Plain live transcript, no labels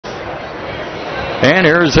And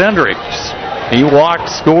here's Hendrix. He walked,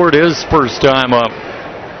 scored his first time up.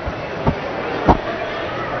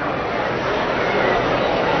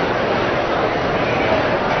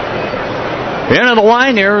 Into the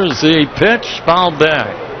line, here's the pitch, fouled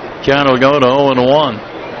back. Count will go to 0-1.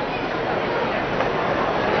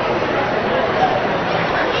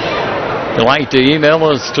 If you'd like to email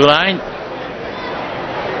us tonight,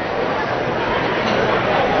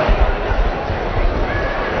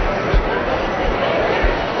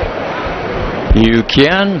 you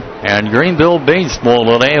can, and Greenville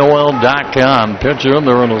Baseball at AOL.com. Pitcher,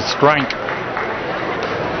 they're in a strike.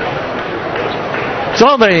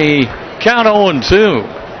 So they count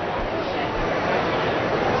 0-2.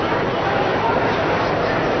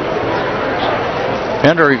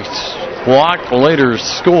 Hendrix walked, later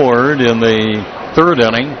scored in the third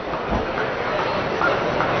inning.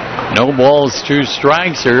 No balls, 2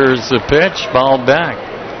 strikes. Here's the pitch, fouled back.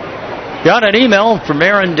 Got an email from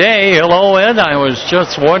Aaron Day. Hello, Ed. I was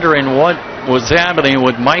just wondering what was happening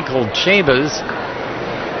with Michael Chavis.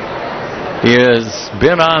 He has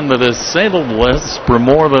been on the disabled list for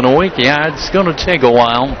more than a week. Yeah, it's going to take a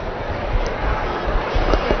while.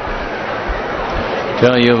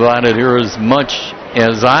 Tell you about it here as much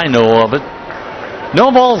as I know of it.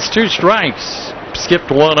 No balls, 2 strikes. Skipped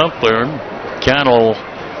one up there. Count will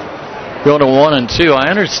go to 1-2. I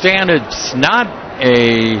understand it's not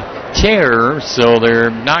a tear, so they're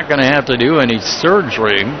not going to have to do any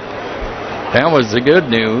surgery. That was the good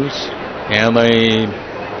news. And the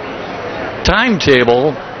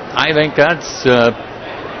timetable, I think that's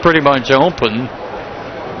pretty much open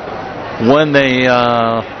when they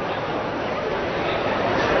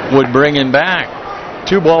would bring him back.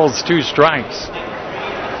 2 balls, 2 strikes.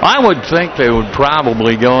 I would think they would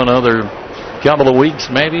probably go another couple of weeks,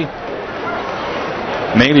 maybe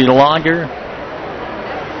longer.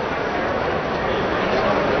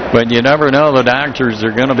 But you never know. The doctors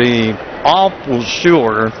are going to be awful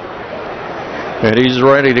sure that he's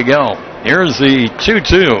ready to go. Here's the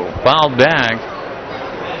 2-2, fouled back.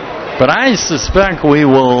 But I suspect we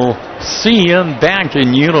will see him back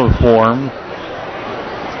in uniform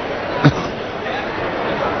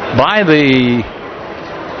by the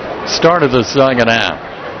start of the second half.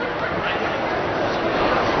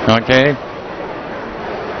 Okay?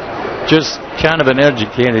 Just kind of an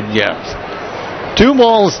educated guess. 2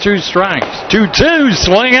 balls, 2 strikes. 2-2,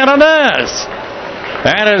 swing and a miss.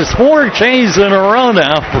 That is 4 Ks in a row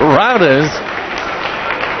now for Raudes.